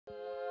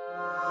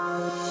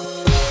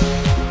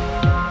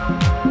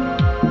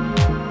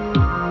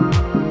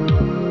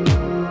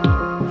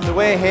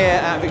We're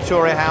here at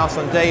Victoria House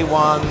on day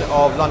one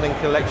of London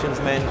Collections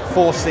Men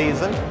 4th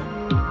season.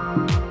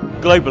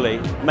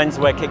 Globally,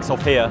 menswear kicks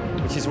off here,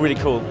 which is really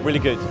cool, really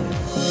good.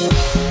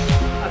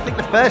 I think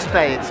the first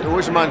day, it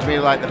always reminds me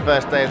of like the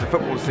first day of the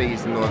football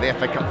season or the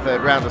FA Cup third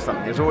round or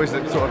something. There's always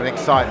sort of an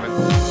excitement.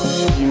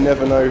 You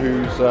never know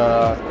who's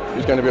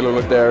going to be a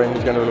little bit daring,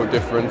 who's going to be a little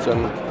different,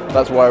 and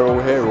that's why we're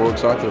all here, we're all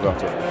excited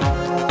about it.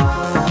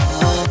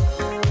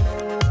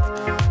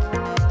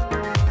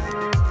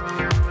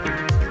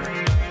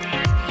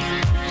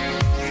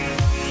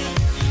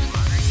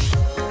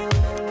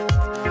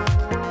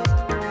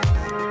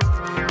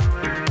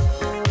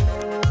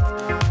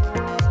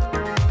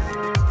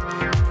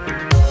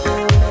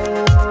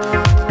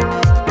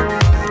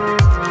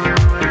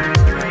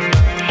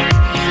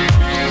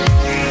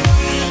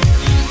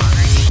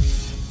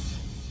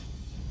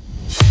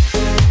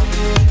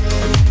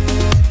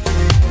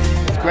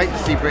 Great to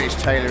see British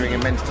tailoring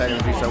and men's tailoring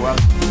do so well.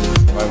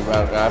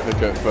 I'm an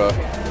advocate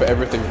for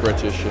everything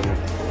British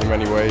in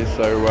many ways,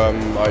 so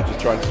I just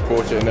try and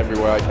support it in every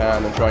way I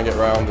can and try and get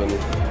around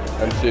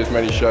and see as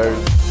many shows.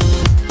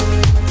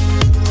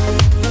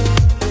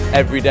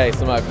 Every day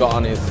something I've got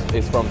on is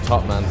from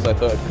Topman, so I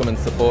thought I'd come and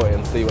support it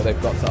and see what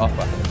they've got to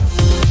offer.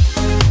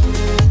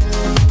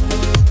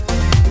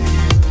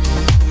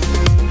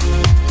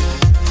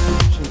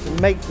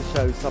 To make the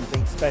show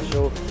something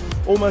special,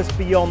 almost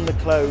beyond the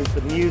clothes,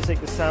 the music,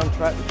 the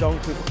soundtrack, the John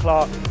Cooper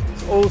Clarke,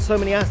 it's all so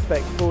many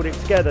aspects brought it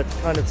together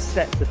to kind of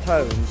set the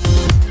tone.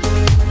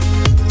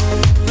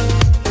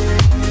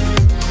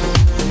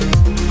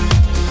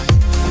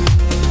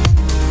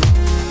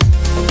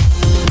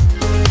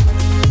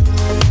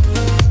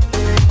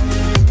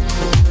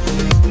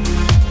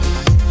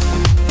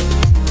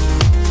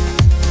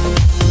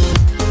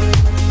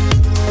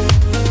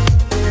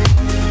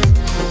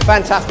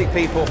 Fantastic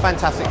people,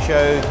 fantastic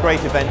shows, great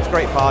events,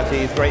 great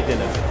parties, great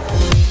dinners.